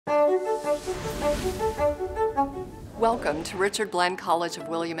Welcome to Richard Bland College of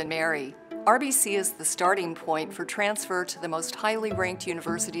William & Mary. RBC is the starting point for transfer to the most highly ranked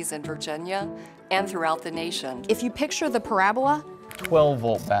universities in Virginia and throughout the nation. If you picture the parabola,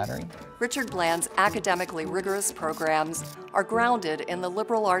 12-volt battery. Richard Bland's academically rigorous programs are grounded in the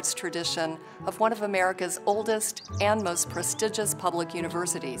liberal arts tradition of one of America's oldest and most prestigious public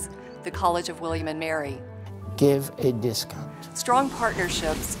universities, the College of William & Mary. Give a discount. Strong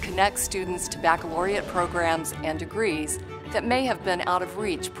partnerships connect students to baccalaureate programs and degrees that may have been out of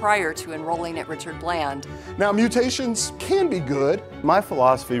reach prior to enrolling at Richard Bland. Now, mutations can be good. My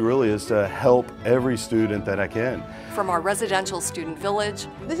philosophy really is to help every student that I can. From our residential student village,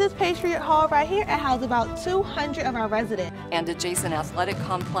 this is Patriot Hall right here. It houses about 200 of our residents. And adjacent athletic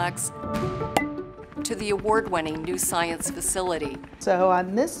complex, to the award-winning new science facility. So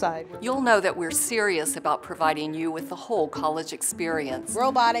on this side, you'll know that we're serious about providing you with the whole college experience.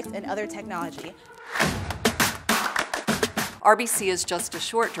 Robotics and other technology. RBC is just a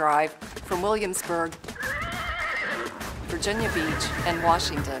short drive from Williamsburg, Virginia Beach, and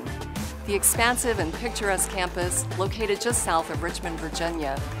Washington. The expansive and picturesque campus, located just south of Richmond,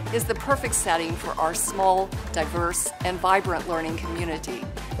 Virginia, is the perfect setting for our small, diverse, and vibrant learning community.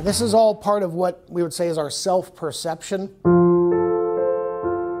 This is all part of what we would say is our self-perception.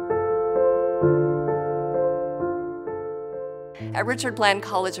 At Richard Bland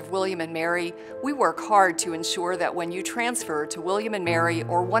College of William & Mary, we work hard to ensure that when you transfer to William & Mary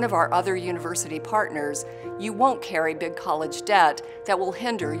or one of our other university partners, you won't carry big college debt that will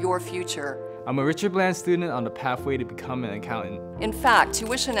hinder your future. I'm a Richard Bland student on the pathway to become an accountant. In fact,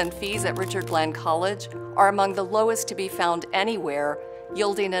 tuition and fees at Richard Bland College are among the lowest to be found anywhere,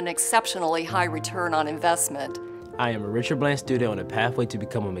 yielding an exceptionally high return on investment. I am a Richard Bland student on a pathway to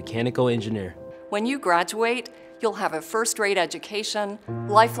become a mechanical engineer. When you graduate, you'll have a first-rate education,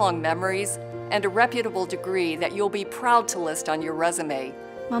 lifelong memories, and a reputable degree that you'll be proud to list on your resume.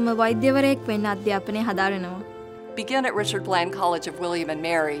 Begin at Richard Bland College of William &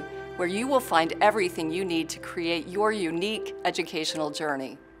 Mary, where you will find everything you need to create your unique educational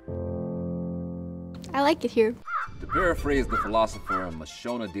journey. I like it here. To paraphrase the philosopher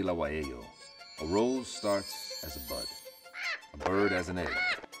Mashona de la Waello, a rose starts as a bud, a bird as an egg,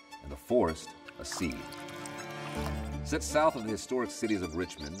 and a forest a seed. Set south of the historic cities of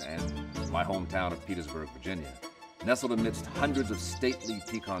Richmond and my hometown of Petersburg, Virginia, nestled amidst hundreds of stately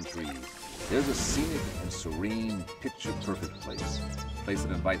pecan trees, there's a scenic and serene, picture-perfect place. A place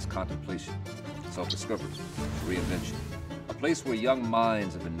that invites contemplation, self-discovery, reinvention. A place where young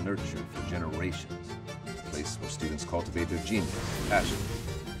minds have been nurtured for generations. A place where students cultivate their genius, passion,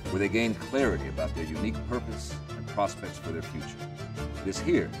 where they gain clarity about their unique purpose and prospects for their future. It is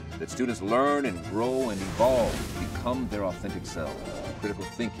here that students learn and grow and evolve to become their authentic selves, critical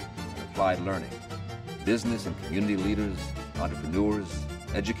thinking and applied learning. Business and community leaders, entrepreneurs,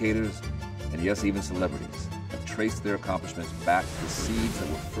 educators, and yes, even celebrities have traced their accomplishments back to the seeds that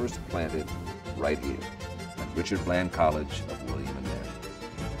were first planted right here at Richard Bland College of William & Mary.